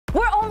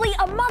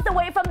a month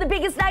away from the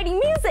biggest night in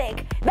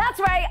music. That's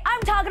right,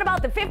 I'm talking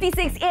about the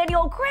 56th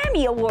annual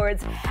Grammy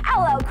Awards.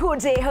 LL Cool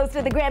J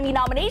hosted the Grammy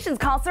nominations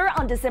concert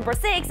on December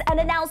 6th and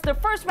announced the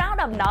first round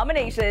of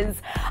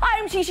nominations.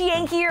 I'm Shishi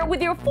Yang here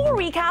with your full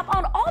recap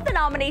on all the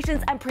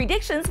nominations and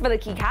predictions for the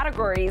key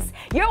categories.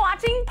 You're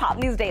watching Pop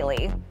News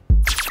Daily.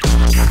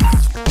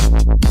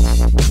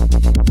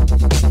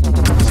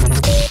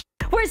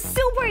 We're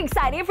super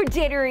excited for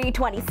January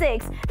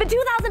 26th. The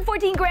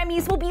 2014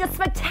 Grammys will be a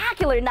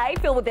spectacular night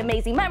filled with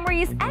amazing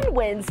memories and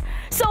wins.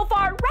 So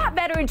far, rap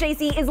veteran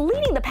Jay-Z is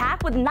leading the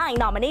pack with 9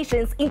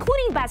 nominations,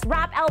 including Best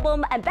Rap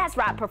Album and Best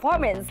Rap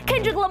Performance.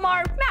 Kendrick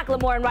Lamar,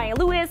 Macklemore and Ryan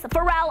Lewis,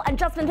 Pharrell and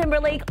Justin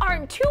Timberlake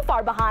aren't too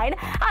far behind,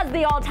 as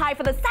they all tie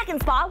for the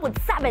second spot with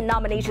 7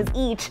 nominations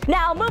each.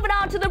 Now, moving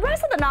on to the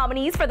rest of the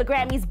nominees for the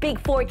Grammys' Big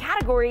 4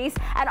 categories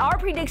and our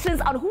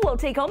predictions on who will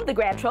take home the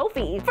Grand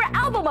Trophy. For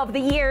Album of the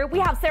Year, we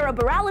have Sarah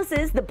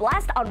Bareilles' The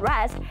Blessed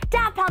Unrest,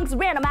 Daft Punk's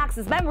Random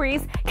Access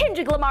Memories,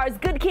 Kendrick Lamar's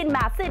Good Kid,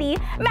 Mad City,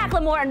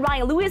 Macklemore and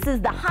Ryan Lewis's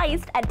The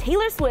Heist, and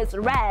Taylor Swift's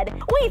Red.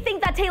 We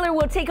think that Taylor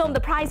will take home the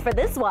prize for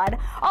this one.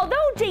 Although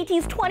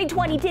JT's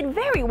 2020 did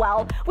very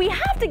well, we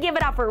have to give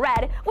it up for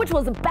Red, which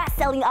was the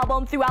best-selling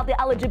album throughout the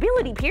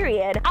eligibility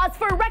period. As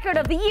for Record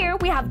of the Year,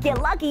 we have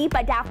Get Lucky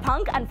by Daft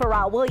Punk and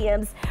Pharrell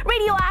Williams,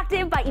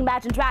 Radioactive by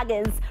Imagine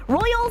Dragons,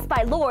 Royals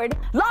by Lorde,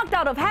 Locked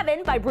Out of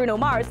Heaven by Bruno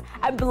Mars,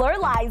 and Blur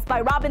Lines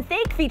by Robin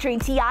Thicke featuring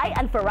T.I.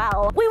 and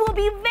Pharrell. We will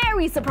be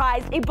very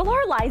surprised if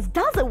Blur Lines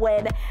doesn't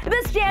win.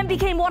 This jam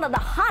became one of the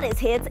hottest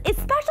hits,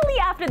 especially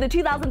after the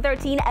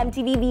 2013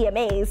 MTV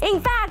VMAs. In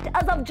fact,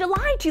 as of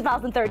July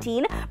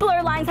 2013,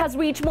 Blur Lines has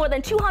reached more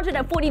than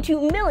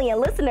 242 million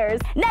listeners.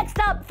 Next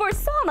up, for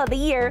Song of the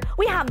Year,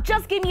 we have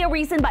Just Give Me a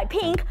Reason by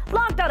Pink,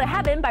 Locked Out of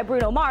Heaven by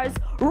Bruno Mars,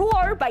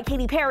 Roar by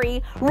Katy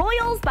Perry,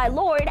 Royals by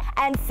Lorde,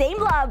 and Same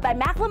Love by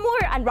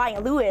Macklemore and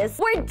Ryan Lewis.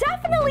 We're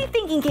definitely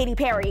thinking Katy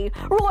Perry.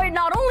 Roar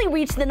not only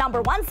reached the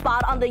 #1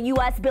 spot on the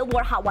US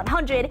Billboard Hot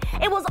 100,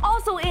 it was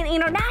also an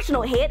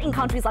international hit in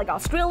countries like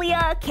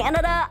Australia,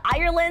 Canada,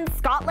 Ireland,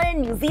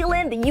 Scotland, New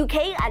Zealand, the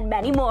UK, and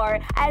many more.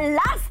 And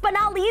last but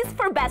not least,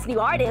 for Best New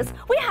Artist,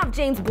 we have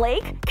James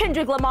Blake,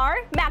 Kendrick Lamar,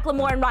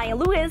 Macklemore and Ryan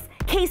Lewis,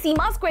 Casey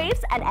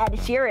Musgraves, and Ed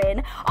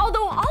Sheeran.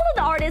 Although all of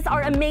the artists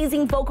are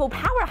amazing vocal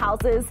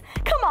powerhouses,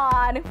 come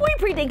on, we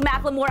predict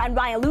Macklemore and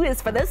Ryan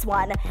Lewis for this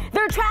one.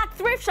 Their track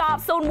Thrift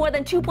Shop sold more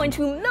than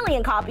 2.2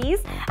 million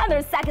copies, and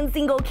their second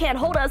single Can't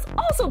Hold Us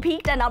also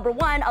peaked at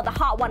 #1 of the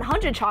Hot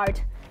 100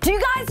 chart. Do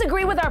you guys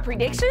agree with our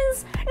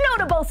predictions?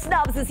 Notable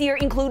snubs this year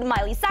include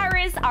Miley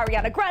Cyrus,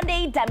 Ariana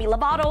Grande, Demi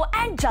Lovato,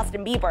 and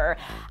Justin Bieber.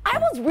 I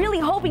was really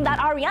hoping that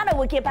Ariana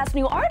would get Best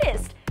New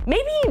Artist.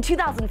 Maybe in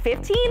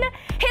 2015?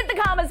 Hit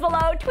the comments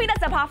below, tweet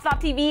us at PopStop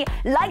TV,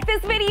 like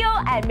this video,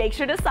 and make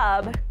sure to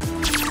sub.